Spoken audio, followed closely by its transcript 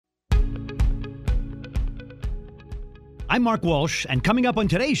I'm Mark Walsh, and coming up on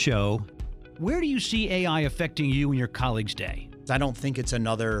today's show, where do you see AI affecting you and your colleagues' day? I don't think it's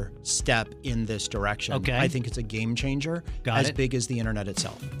another step in this direction. Okay. I think it's a game changer, Got as it. big as the internet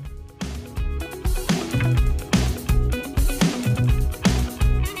itself.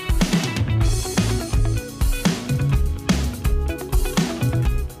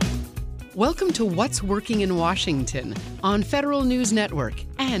 Welcome to What's Working in Washington on Federal News Network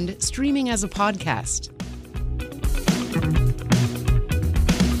and streaming as a podcast.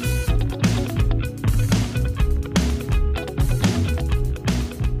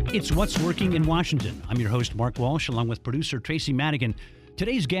 It's What's Working in Washington. I'm your host, Mark Walsh, along with producer Tracy Madigan.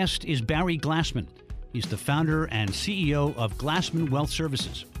 Today's guest is Barry Glassman. He's the founder and CEO of Glassman Wealth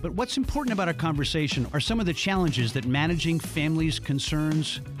Services. But what's important about our conversation are some of the challenges that managing families'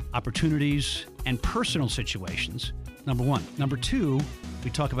 concerns, opportunities, and personal situations, number one. Number two, we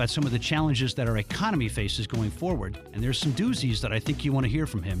talk about some of the challenges that our economy faces going forward, and there's some doozies that I think you want to hear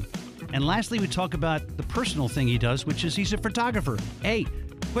from him. And lastly, we talk about the personal thing he does, which is he's a photographer. Hey,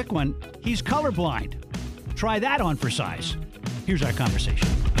 quick one, he's colorblind. Try that on for size. Here's our conversation.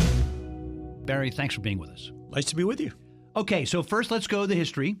 Barry, thanks for being with us. Nice to be with you. Okay, so first let's go to the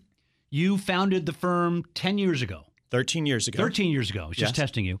history. You founded the firm 10 years ago. 13 years ago. 13 years ago. I was just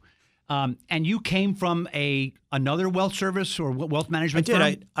testing you. And you came from another wealth service or wealth management firm? I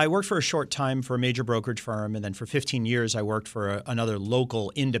did. I worked for a short time for a major brokerage firm, and then for 15 years I worked for another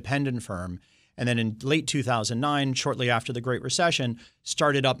local independent firm. And then in late 2009, shortly after the Great Recession,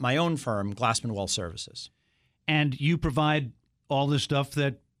 started up my own firm, Glassman Wealth Services. And you provide all the stuff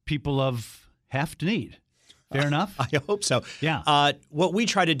that people of heft need. Fair enough? I hope so. Yeah. What we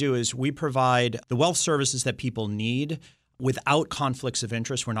try to do is we provide the wealth services that people need without conflicts of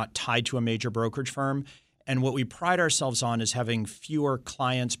interest. We're not tied to a major brokerage firm. And what we pride ourselves on is having fewer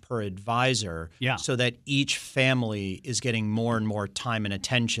clients per advisor so that each family is getting more and more time and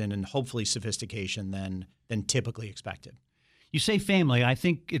attention and hopefully sophistication than typically expected. You say family. I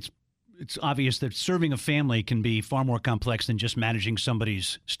think it's obvious that serving a family can be far more complex than just managing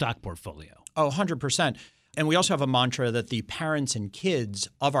somebody's stock portfolio. Oh, 100%. And we also have a mantra that the parents and kids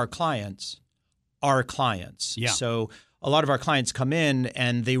of our clients are clients. Yeah. So a lot of our clients come in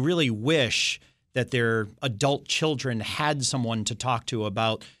and they really wish that their adult children had someone to talk to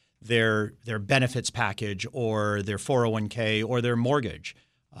about their benefits package or their 401k or their mortgage.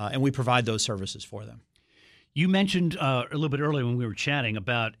 And we provide those services for them. You mentioned a little bit earlier when we were chatting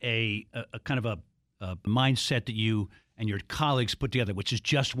about a kind of a mindset that you and your colleagues put together, which is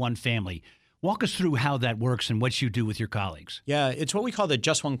just one family. Walk us through how that works and what you do with your colleagues. Yeah, it's what we call the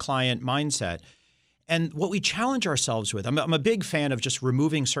just one client mindset. And what we challenge ourselves with, I'm a big fan of just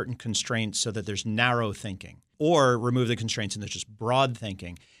removing certain constraints so that there's narrow thinking, or remove the constraints and there's just broad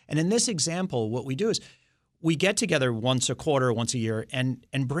thinking. And in this example, what we do is we get together once a quarter, once a year, and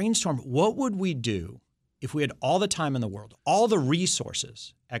brainstorm what would we do if we had all the time in the world, all the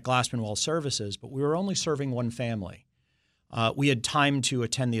resources at Glassman Wealth Services, but we were only serving one family. We had time to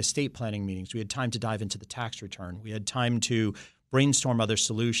attend the estate planning meetings. We had time to dive into the tax return. We had time to brainstorm other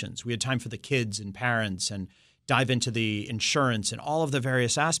solutions. We had time for the kids and parents and dive into the insurance and all of the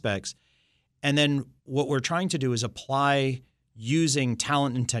various aspects. And then what we're trying to do is apply, using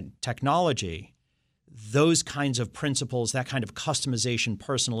talent and technology, those kinds of principles, that kind of customization,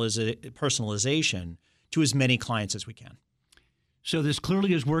 personalization to as many clients as we can. So this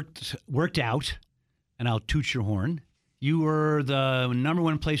clearly has worked out, and I'll toot your horn. You were the number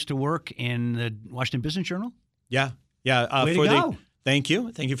one place to work in the Washington Business Journal? Yeah. Way to go. Thank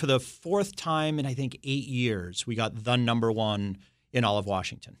you. Thank you. For the fourth time in, I think, 8 years, we got the number one in all of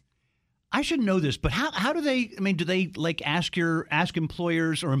Washington. I should know this, but how do they, do they like ask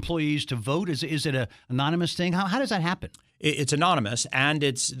employers or employees to vote? Is it an anonymous thing? How does that happen? It's anonymous, and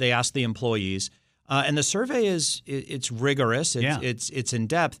they ask the employees. And the survey it's rigorous. It's in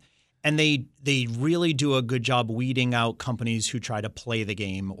depth. And they really do a good job weeding out companies who try to play the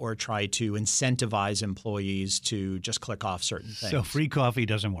game or try to incentivize employees to just click off certain things. So free coffee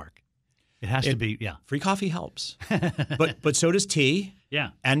doesn't work. It has to be, yeah. Free coffee helps. but so does tea. Yeah.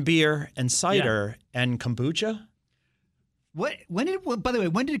 And beer and cider and kombucha. By the way,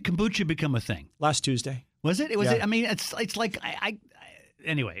 when did kombucha become a thing? Last Tuesday. Was it? Yeah. I mean, it's like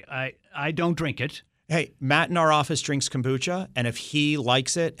anyway, I don't drink it. Hey, Matt in our office drinks kombucha, and if he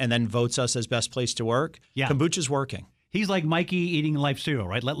likes it and then votes us as best place to work, kombucha's working. He's like Mikey eating Life cereal,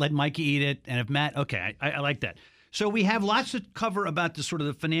 right? Let Mikey eat it, and if Matt, okay, I like that. So we have lots to cover about the sort of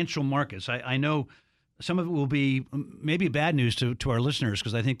the financial markets. I know some of it will be maybe bad news to our listeners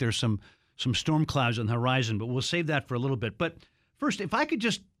because I think there's some storm clouds on the horizon, but we'll save that for a little bit. But first, if I could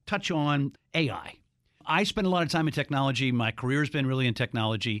just touch on AI. I spend a lot of time in technology. My career's been really in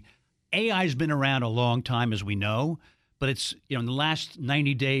technology. AI's been around a long time, as we know, but it's, in the last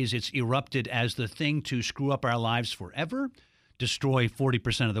 90 days, it's erupted as the thing to screw up our lives forever, destroy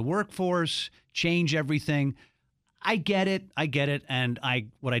 40% of the workforce, change everything. I get it. And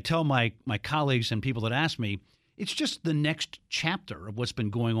what I tell my colleagues and people that ask me, it's just the next chapter of what's been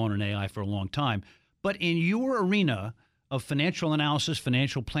going on in AI for a long time. But in your arena of financial analysis,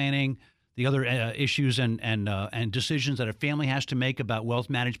 financial planning, the other issues and decisions that a family has to make about wealth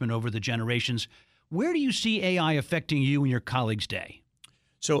management over the generations, where do you see AI affecting you and your colleagues' day?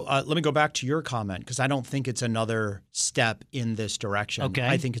 So let me go back to your comment, because I don't think it's another step in this direction. Okay.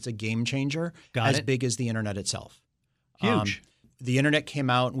 I think it's a game changer, big as the internet itself. Huge. The internet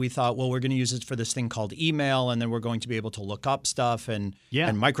came out and we thought, well, we're going to use it for this thing called email, and then we're going to be able to look up stuff, and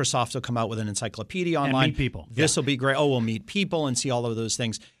Microsoft will come out with an encyclopedia online. And meet people. This will be great. Oh, we'll meet people and see all of those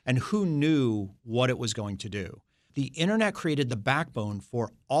things. And who knew what it was going to do? The internet created the backbone for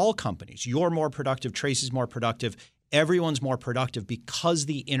all companies. You're more productive. Tracy's more productive. Everyone's more productive because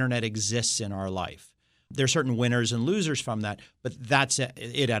the internet exists in our life. There are certain winners and losers from that, but that's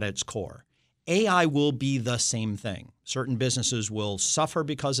it at its core. AI will be the same thing. Certain businesses will suffer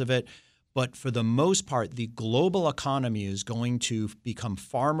because of it, but for the most part, the global economy is going to become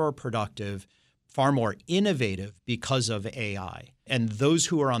far more productive, far more innovative because of AI. And those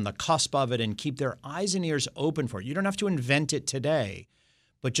who are on the cusp of it and keep their eyes and ears open for it, you don't have to invent it today,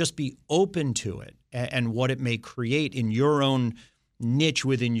 but just be open to it and what it may create in your own niche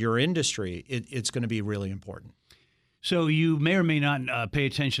within your industry, it's going to be really important. So you may or may not pay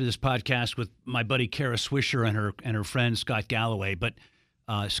attention to this podcast with my buddy Kara Swisher and her friend Scott Galloway. But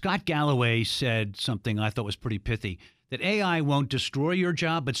Scott Galloway said something I thought was pretty pithy, that AI won't destroy your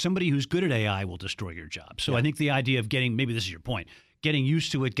job, but somebody who's good at AI will destroy your job. So I think the idea of maybe this is your point, getting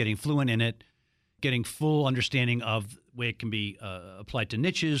used to it, getting fluent in it, getting full understanding of the way it can be applied to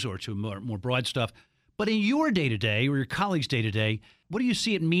niches or to more broad stuff. But in your day-to-day or your colleagues' day-to-day, what do you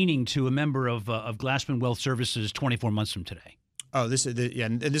see it meaning to a member of Glassman Wealth Services 24 months from today? Oh, this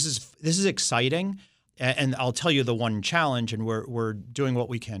is exciting, and I'll tell you the one challenge, and we're doing what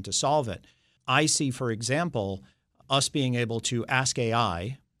we can to solve it. I see, for example, us being able to ask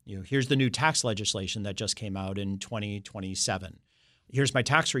AI. Here's the new tax legislation that just came out in 2027. Here's my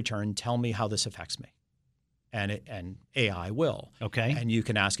tax return. Tell me how this affects me, and AI will. Okay. And you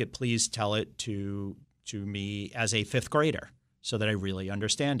can ask it, please tell it to me as a fifth grader, so that I really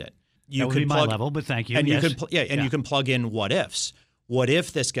understand it. That would be my level, but thank you. And yes. You can plug in what ifs. What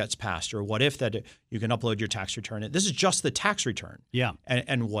if this gets passed, or what if that you can upload your tax return? This is just the tax return. Yeah.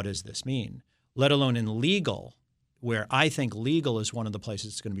 And what does this mean? Let alone in legal, where I think legal is one of the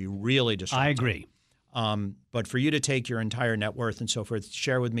places that's going to be really disruptive. I agree. But for you to take your entire net worth and so forth,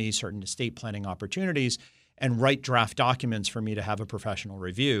 share with me certain estate planning opportunities, and write draft documents for me to have a professional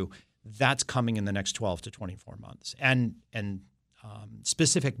review, that's coming in the next 12 to 24 months, and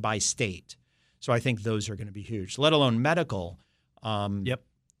specific by state. So I think those are going to be huge, let alone medical,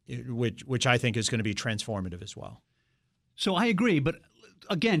 which I think is going to be transformative as well. So I agree. But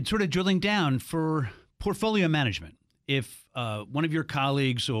again, sort of drilling down for portfolio management, if one of your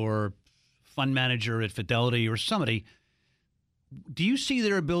colleagues or fund manager at Fidelity or somebody, do you see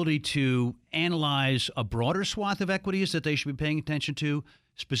their ability to analyze a broader swath of equities that they should be paying attention to,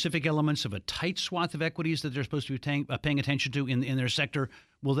 specific elements of a tight swath of equities that they're supposed to be paying attention to in their sector?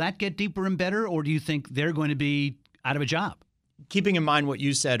 Will that get deeper and better, or do you think they're going to be out of a job? Keeping in mind what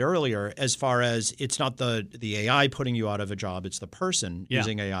you said earlier, as far as it's not the AI putting you out of a job, it's the person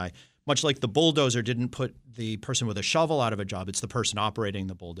using AI. Much like the bulldozer didn't put the person with a shovel out of a job, it's the person operating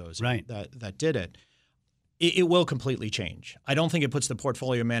the bulldozer that did it. It will completely change. I don't think it puts the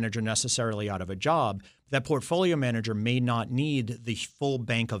portfolio manager necessarily out of a job. That portfolio manager may not need the full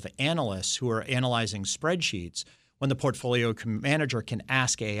bank of analysts who are analyzing spreadsheets when the portfolio manager can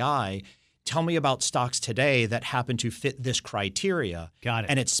ask AI, tell me about stocks today that happen to fit this criteria. Got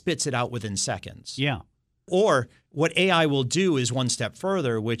it. And it spits it out within seconds. Yeah. Or what AI will do is one step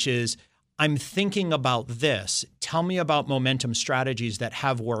further, which is, I'm thinking about this. Tell me about momentum strategies that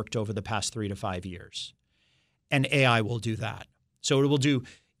have worked over the past 3 to 5 years. And AI will do that. So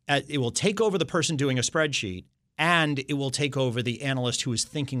it will take over the person doing a spreadsheet, and it will take over the analyst who is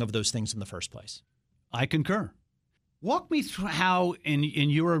thinking of those things in the first place. I concur. Walk me through how, in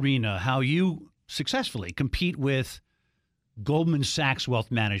your arena, how you successfully compete with Goldman Sachs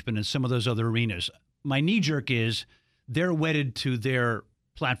Wealth Management and some of those other arenas. My knee-jerk is they're wedded to their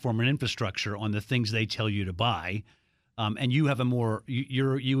platform and infrastructure on the things they tell you to buy. And you have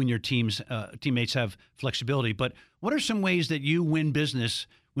you and your teammates have flexibility. But what are some ways that you win business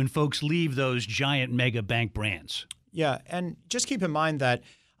when folks leave those giant mega bank brands. Yeah, and just keep in mind that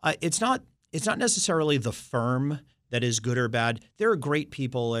it's not necessarily the firm that is good or bad. There are great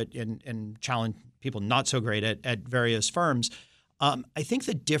people and challenge people not so great at various firms. I think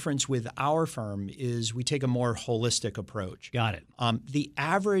the difference with our firm is we take a more holistic approach. Got it. The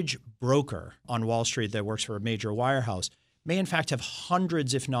average broker on Wall Street that works for a major wirehouse may in fact have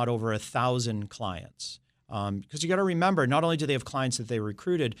hundreds, if not over 1,000 clients. Because you got to remember, not only do they have clients that they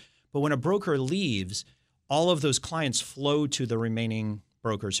recruited, but when a broker leaves, all of those clients flow to the remaining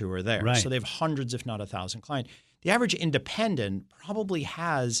brokers who are there. Right. So they have hundreds, if not 1,000 clients. The average independent probably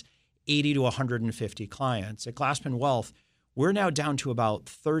has 80 to 150 clients. At Glassman Wealth, we're now down to about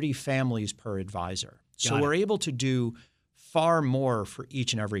 30 families per advisor. So we're able to do far more for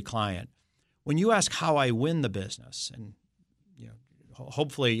each and every client. When you ask how I win the business, and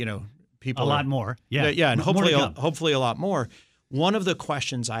hopefully, people a lot more. Yeah. Yeah, and hopefully a lot more. One of the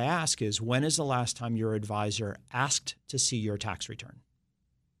questions I ask is, when is the last time your advisor asked to see your tax return?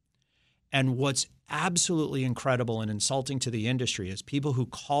 And what's absolutely incredible and insulting to the industry is people who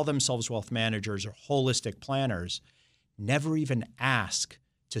call themselves wealth managers or holistic planners never even ask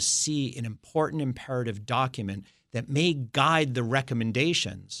to see an important imperative document that may guide the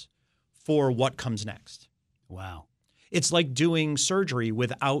recommendations for what comes next. Wow. It's like doing surgery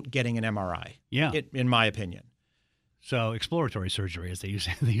without getting an MRI, in my opinion. So exploratory surgery, as they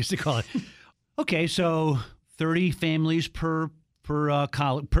used to call it. Okay, so 30 families per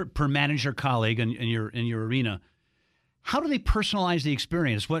manager colleague in your arena. How do they personalize the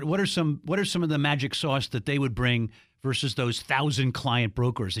experience? What are some of the magic sauce that they would bring versus those 1,000 client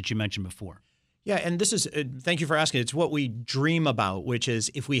brokers that you mentioned before? Yeah, and this is thank you for asking. It's what we dream about, which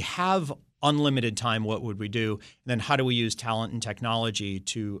is if we have unlimited time, what would we do? And then how do we use talent and technology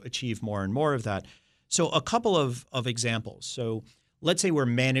to achieve more and more of that? So a couple of examples. So let's say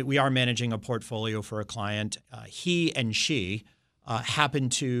we are managing a portfolio for a client. He and she happen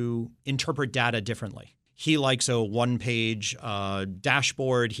to interpret data differently. He likes a one-page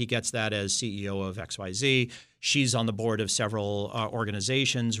dashboard. He gets that as CEO of XYZ. She's on the board of several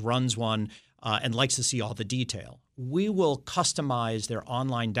organizations, runs one, and likes to see all the detail. We will customize their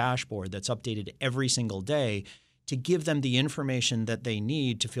online dashboard that's updated every single day to give them the information that they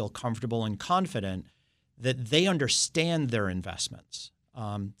need to feel comfortable and confident that they understand their investments.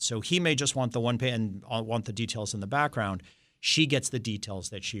 So he may just want the one page and want the details in the background. She gets the details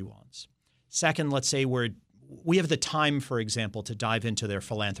that she wants. Second, let's say we have the time, for example, to dive into their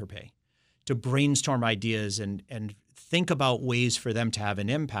philanthropy, to brainstorm ideas and think about ways for them to have an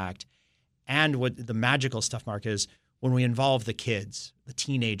impact. And what the magical stuff, Mark, is when we involve the kids, the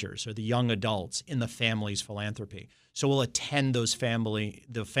teenagers, or the young adults in the family's philanthropy. So we'll attend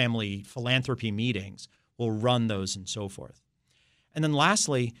the family philanthropy meetings. We'll run those and so forth. And then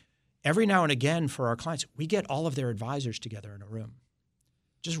lastly, every now and again for our clients, we get all of their advisors together in a room.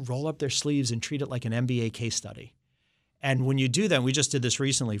 Just roll up their sleeves and treat it like an MBA case study. And when you do that, we just did this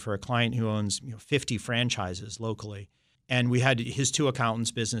recently for a client who owns 50 franchises locally. And we had his two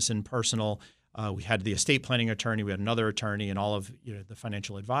accountants, business and personal. We had the estate planning attorney. We had another attorney and all of the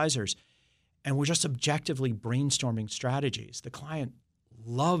financial advisors. And we're just objectively brainstorming strategies. The client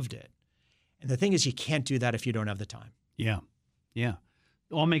loved it. And the thing is, you can't do that if you don't have the time. Yeah.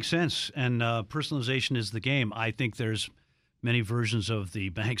 All makes sense. And personalization is the game. I think there's many versions of the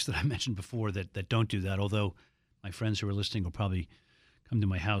banks that I mentioned before that don't do that, although my friends who are listening will probably come to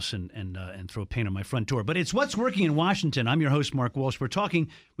my house and throw paint on my front door. But it's What's Working in Washington. I'm your host, Mark Walsh. We're talking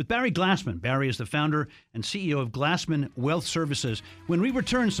with Barry Glassman. Barry is the founder and CEO of Glassman Wealth Services. When we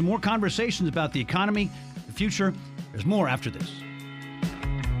return, some more conversations about the economy, the future. There's more after this.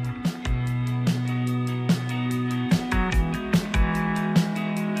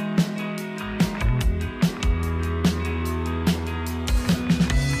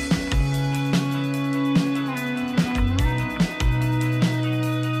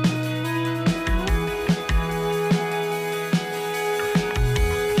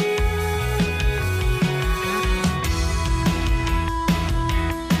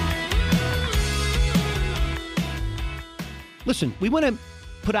 Listen, we want to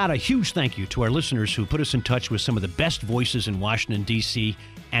put out a huge thank you to our listeners who put us in touch with some of the best voices in Washington, D.C.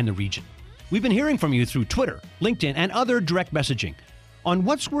 and the region. We've been hearing from you through Twitter, LinkedIn, and other direct messaging. On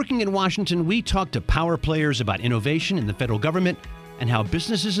What's Working in Washington, we talk to power players about innovation in the federal government and how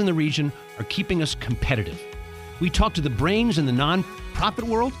businesses in the region are keeping us competitive. We talk to the brains in the nonprofit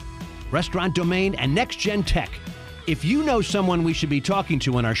world, restaurant domain, and next-gen tech. If you know someone we should be talking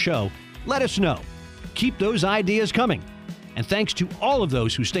to on our show, let us know. Keep those ideas coming. And thanks to all of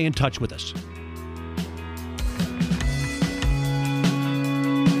those who stay in touch with us.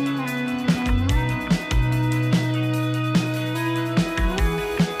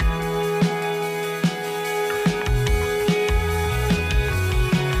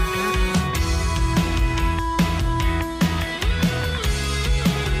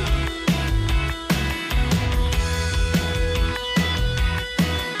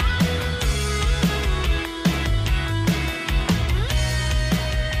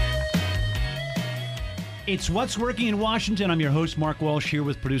 It's What's Working in Washington. I'm your host, Mark Walsh, here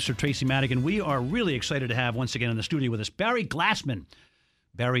with producer Tracy Madigan. We are really excited to have, once again in the studio with us, Barry Glassman.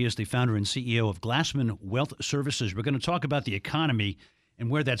 Barry is the founder and CEO of Glassman Wealth Services. We're going to talk about the economy and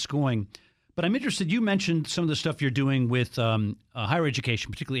where that's going. But I'm interested, you mentioned some of the stuff you're doing with higher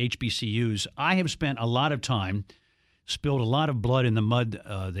education, particularly HBCUs. I have spent a lot of time, spilled a lot of blood in the mud,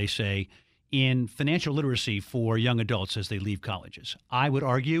 they say, in financial literacy for young adults as they leave colleges. I would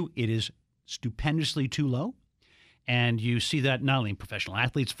argue it is stupendously too low. And you see that not only in professional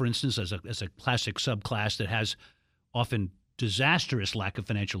athletes, for instance, as a classic subclass that has often disastrous lack of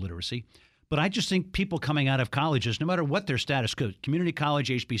financial literacy. But I just think people coming out of colleges, no matter what their status, community college,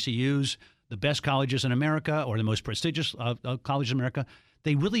 HBCUs, the best colleges in America or the most prestigious colleges in America,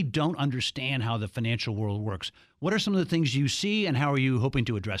 they really don't understand how the financial world works. What are some of the things you see, and how are you hoping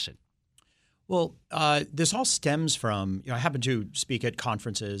to address it? Well, this all stems from, I happen to speak at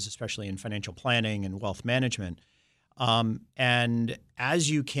conferences, especially in financial planning and wealth management. And as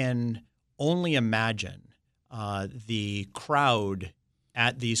you can only imagine, the crowd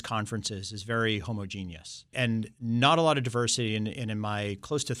at these conferences is very homogeneous and not a lot of diversity. And in my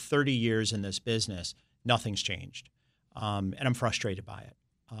close to 30 years in this business, nothing's changed. And I'm frustrated by it.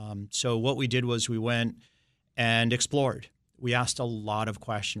 So what we did was we went and explored. We asked a lot of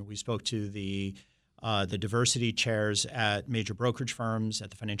questions. We spoke to the diversity chairs at major brokerage firms, at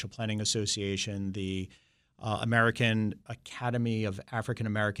the Financial Planning Association, the American Academy of African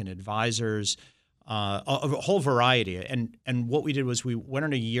American Advisors, a whole variety. And what we did was we went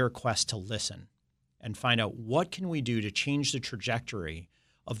on a year quest to listen and find out what can we do to change the trajectory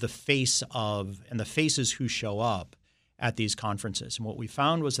of the face of and the faces who show up at these conferences. And what we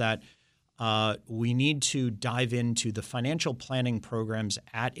found was that we need to dive into the financial planning programs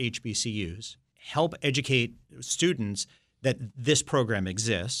at HBCUs, help educate students that this program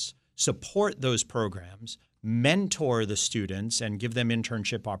exists, support those programs, mentor the students and give them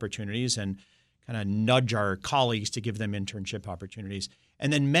internship opportunities and kind of nudge our colleagues to give them internship opportunities,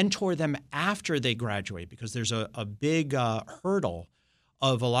 and then mentor them after they graduate, because there's a big hurdle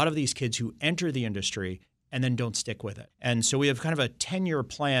of a lot of these kids who enter the industry and then don't stick with it. And so we have kind of a 10-year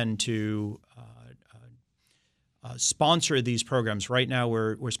plan to sponsor these programs. Right now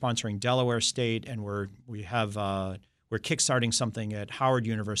we're sponsoring Delaware State, and we're kickstarting something at Howard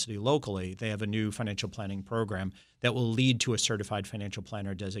University locally. They have a new financial planning program that will lead to a certified financial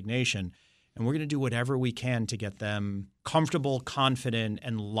planner designation. And we're going to do whatever we can to get them comfortable, confident,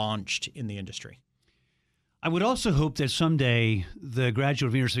 and launched in the industry. I would also hope that someday the graduate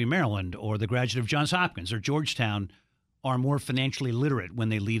of the University of Maryland or the graduate of Johns Hopkins or Georgetown are more financially literate when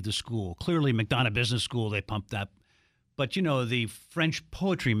they leave the school. Clearly, McDonough Business School, they pumped up. But, the French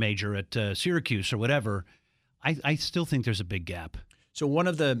poetry major at Syracuse or whatever, I still think there's a big gap. So one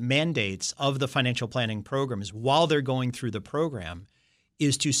of the mandates of the financial planning program is, while they're going through the program,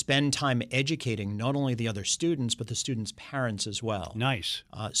 is to spend time educating not only the other students, but the students' parents as well. Nice.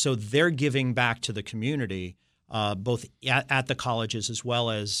 So they're giving back to the community, both at the colleges as well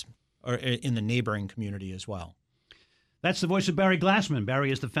as or in the neighboring community as well. That's the voice of Barry Glassman.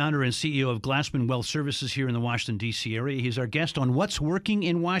 Barry is the founder and CEO of Glassman Wealth Services here in the Washington, D.C. area. He's our guest on What's Working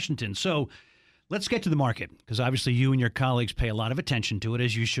in Washington. So let's get to the market, because obviously you and your colleagues pay a lot of attention to it,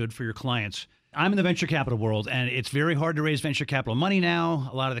 as you should for your clients. I'm in the venture capital world, and it's very hard to raise venture capital money now.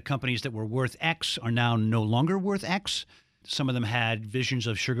 A lot of the companies that were worth X are now no longer worth X. Some of them had visions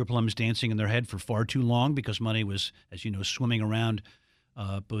of sugar plums dancing in their head for far too long because money was, as you know, swimming around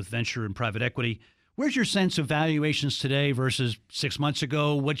both venture and private equity. Where's your sense of valuations today versus 6 months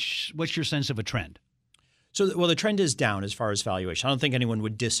ago? What's your sense of a trend? So, the trend is down as far as valuation. I don't think anyone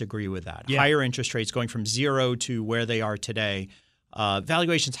would disagree with that. Yeah. Higher interest rates going from zero to where they are today.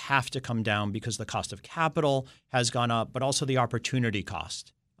 Valuations have to come down because the cost of capital has gone up, but also the opportunity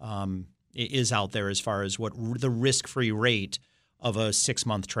cost is out there as far as what the risk-free rate of a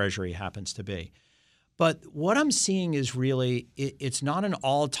 6-month treasury happens to be. But what I'm seeing is really it's not an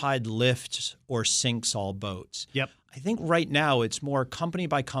all-tide lifts or sinks all boats. Yep. I think right now it's more company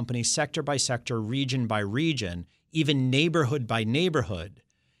by company, sector by sector, region by region, even neighborhood by neighborhood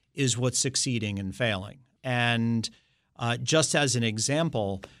is what's succeeding and failing. And just as an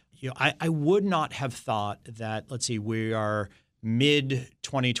example, I would not have thought that, let's see, we are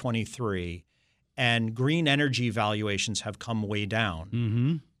mid-2023 and green energy valuations have come way down.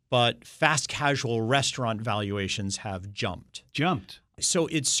 Mm-hmm. But fast casual restaurant valuations have jumped. So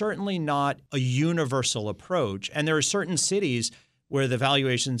it's certainly not a universal approach. And there are certain cities where the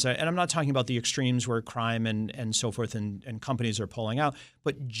valuations, and I'm not talking about the extremes where crime and so forth and companies are pulling out,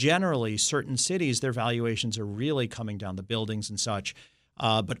 but generally certain cities, their valuations are really coming down, the buildings and such.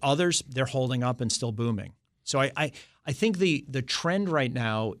 But others, they're holding up and still booming. So I think the trend right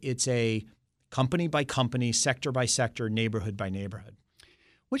now, it's a company by company, sector by sector, neighborhood by neighborhood.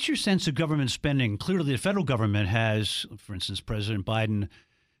 What's your sense of government spending? Clearly, the federal government has, for instance, President Biden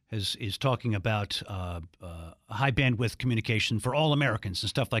is talking about high bandwidth communication for all Americans and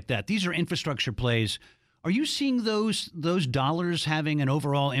stuff like that. These are infrastructure plays. Are you seeing those dollars having an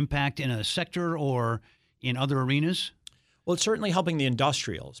overall impact in a sector or in other arenas? Well, it's certainly helping the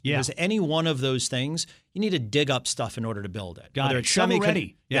industrials because any one of those things, you need to dig up stuff in order to build it. Got it. Shovel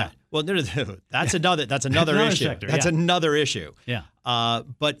ready. Yeah. Well, that's another issue. Sector, that's another issue. Yeah.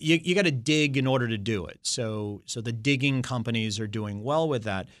 But you got to dig in order to do it. So the digging companies are doing well with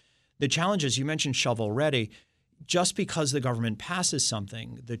that. The challenge is, you mentioned shovel ready. Just because the government passes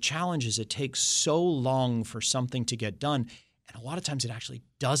something, the challenge is it takes so long for something to get done, and a lot of times it actually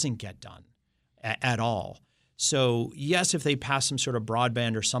doesn't get done at all. So yes, if they pass some sort of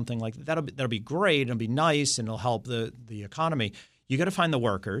broadband or something like that, that'll be great. It'll be nice and it'll help the economy. You got to find the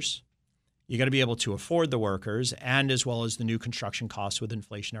workers. You got to be able to afford the workers, and as well as the new construction costs with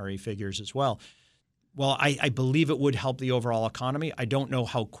inflationary figures as well. Well, I believe it would help the overall economy. I don't know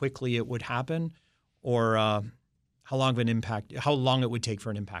how quickly it would happen, or how long it would take for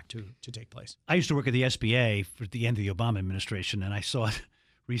an impact to take place. I used to work at the SBA for the end of the Obama administration, and I saw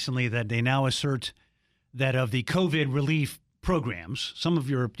recently that they now assert that of the COVID relief programs, some of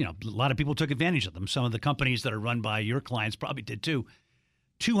a lot of people took advantage of them. Some of the companies that are run by your clients probably did too.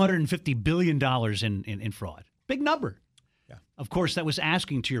 $250 billion in fraud. Big number. Yeah. Of course, that was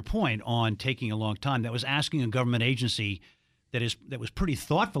asking, to your point, on taking a long time, that was asking a government agency that was pretty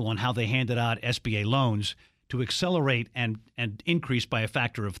thoughtful on how they handed out SBA loans to accelerate and increase by a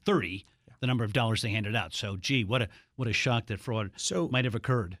factor of 30 the number of dollars they handed out. So, gee, what a shock that fraud might have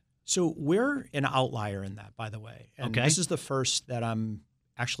occurred. So we're an outlier in that, by the way. And this is the first that I'm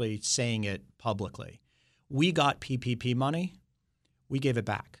actually saying it publicly. We got PPP money. We gave it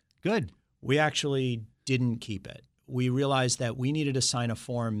back. Good. We actually didn't keep it. We realized that we needed to sign a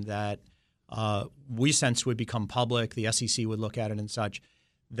form that we sensed would become public, the SEC would look at it and such,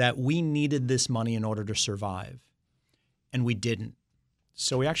 that we needed this money in order to survive. And we didn't.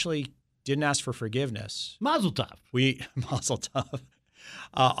 So we actually didn't ask for forgiveness. Mazel tov. Mazel tov.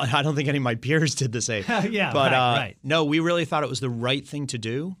 I don't think any of my peers did the same. Yeah, but right. No, we really thought it was the right thing to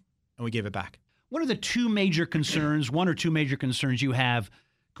do, and we gave it back. What are the one or two major concerns you have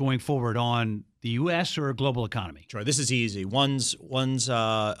going forward on the U.S. or global economy? Sure. This is easy. One's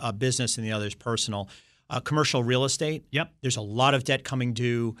a business and the other's personal. Commercial real estate. Yep. There's a lot of debt coming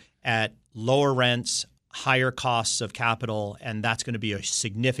due at lower rents, higher costs of capital, and that's going to be a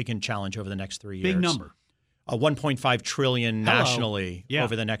significant challenge over the next 3 years. Big number. $1.5 trillion nationally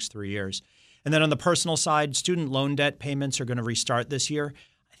over the next 3 years. And then on the personal side, student loan debt payments are going to restart this year.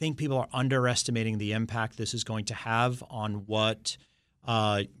 I think people are underestimating the impact this is going to have on what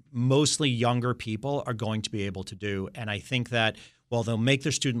mostly younger people are going to be able to do. And I think that while they'll make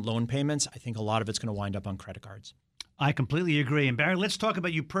their student loan payments, I think a lot of it's going to wind up on credit cards. I completely agree. And Barry, let's talk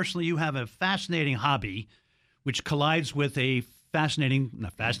about you personally. You have a fascinating hobby which collides with a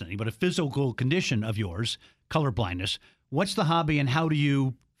not fascinating, but a physical condition of yours, colorblindness. What's the hobby and how do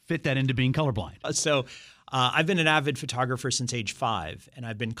you fit that into being colorblind? So I've been an avid photographer since age 5, and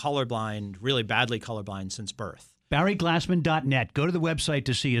I've been colorblind, really badly colorblind, since birth. BarryGlassman.net. Go to the website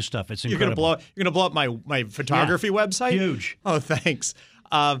to see his stuff. It's incredible. You're gonna blow up my photography website? Huge. Oh, thanks.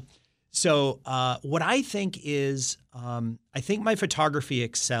 So what I think is I think my photography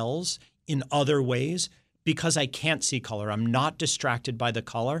excels in other ways because I can't see color. I'm not distracted by the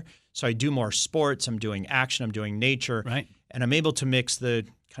color. So I do more sports. I'm doing action. I'm doing nature. Right. And I'm able to mix the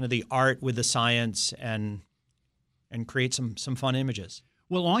kind of the art with the science and create some fun images.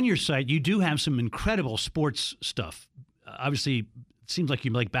 Well, on your site, you do have some incredible sports stuff. Obviously, it seems like you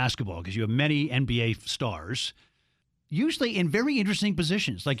like basketball because you have many NBA stars, usually in very interesting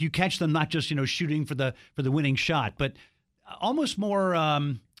positions. Like you catch them not just shooting for the winning shot, but almost more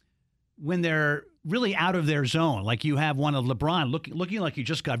when they're really out of their zone. Like you have one of LeBron looking like you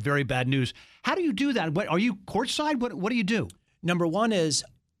just got very bad news. How do you do that? What are you courtside? What do you do? Number one is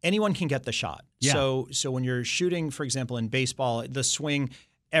anyone can get the shot. Yeah. So when you're shooting, for example, in baseball, the swing,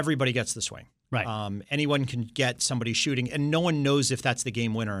 everybody gets the swing. Right. Anyone can get somebody shooting, and no one knows if that's the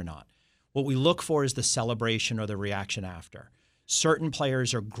game winner or not. What we look for is the celebration or the reaction after. Certain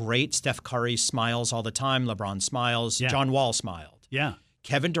players are great. Steph Curry smiles all the time. LeBron smiles. Yeah. John Wall smiled. Yeah.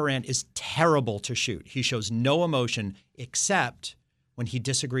 Kevin Durant is terrible to shoot. He shows no emotion except when he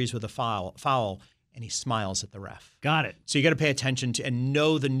disagrees with a foul and he smiles at the ref. Got it. So you got to pay attention to and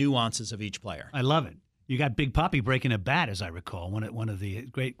know the nuances of each player. I love it. You got Big Papi breaking a bat, as I recall, one of the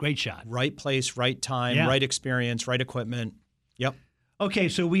great shot. Right place, right time, right experience, right equipment. Yep. Okay,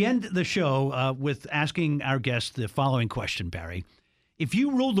 so we end the show with asking our guest the following question, Barry. If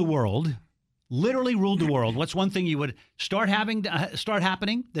you ruled the world, literally ruled the world, what's one thing you would start happening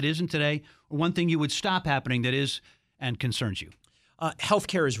that isn't today, or one thing you would stop happening that is and concerns you?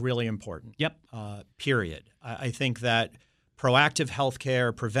 Healthcare is really important. Yep. Period. I think that proactive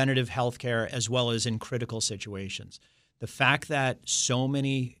healthcare, preventative healthcare, as well as in critical situations. The fact that so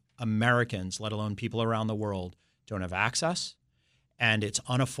many Americans, let alone people around the world, don't have access, and it's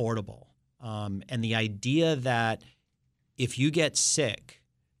unaffordable. And the idea that if you get sick,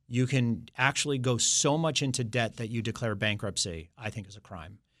 you can actually go so much into debt that you declare bankruptcy, I think is a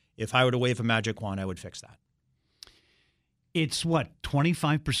crime. If I were to wave a magic wand, I would fix that. It's what,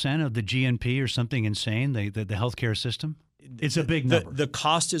 25% of the GNP or something insane, the healthcare system? It's a big number. The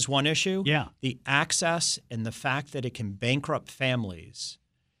cost is one issue. Yeah. The access and the fact that it can bankrupt families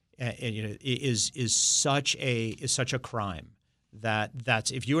is such a crime. That's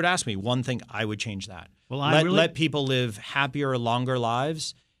if you would ask me one thing, I would change that. Well, let people live happier, longer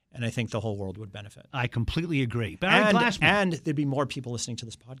lives, and I think the whole world would benefit. I completely agree. Barry Glassman. And there'd be more people listening to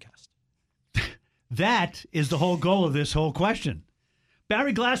this podcast. That is the whole goal of this whole question.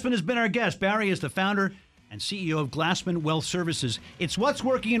 Barry Glassman has been our guest. Barry is the founder and CEO of Glassman Wealth Services. It's what's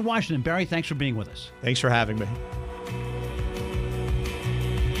working in Washington. Barry, thanks for being with us. Thanks for having me.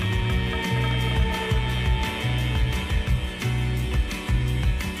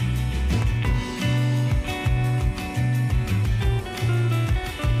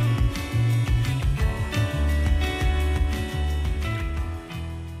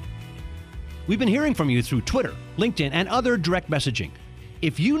 We've been hearing from you through Twitter, LinkedIn, and other direct messaging.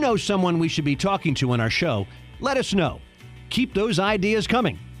 If you know someone we should be talking to on our show, let us know. Keep those ideas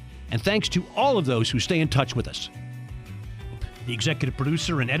coming. And thanks to all of those who stay in touch with us. The executive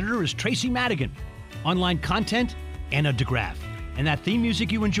producer and editor is Tracy Madigan. Online content, Anna DeGraff. And that theme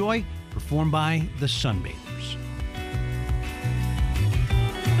music you enjoy, performed by the Sunbathers.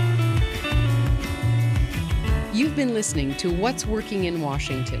 You've been listening to What's Working in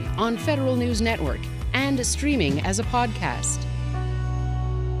Washington on Federal News Network and streaming as a podcast.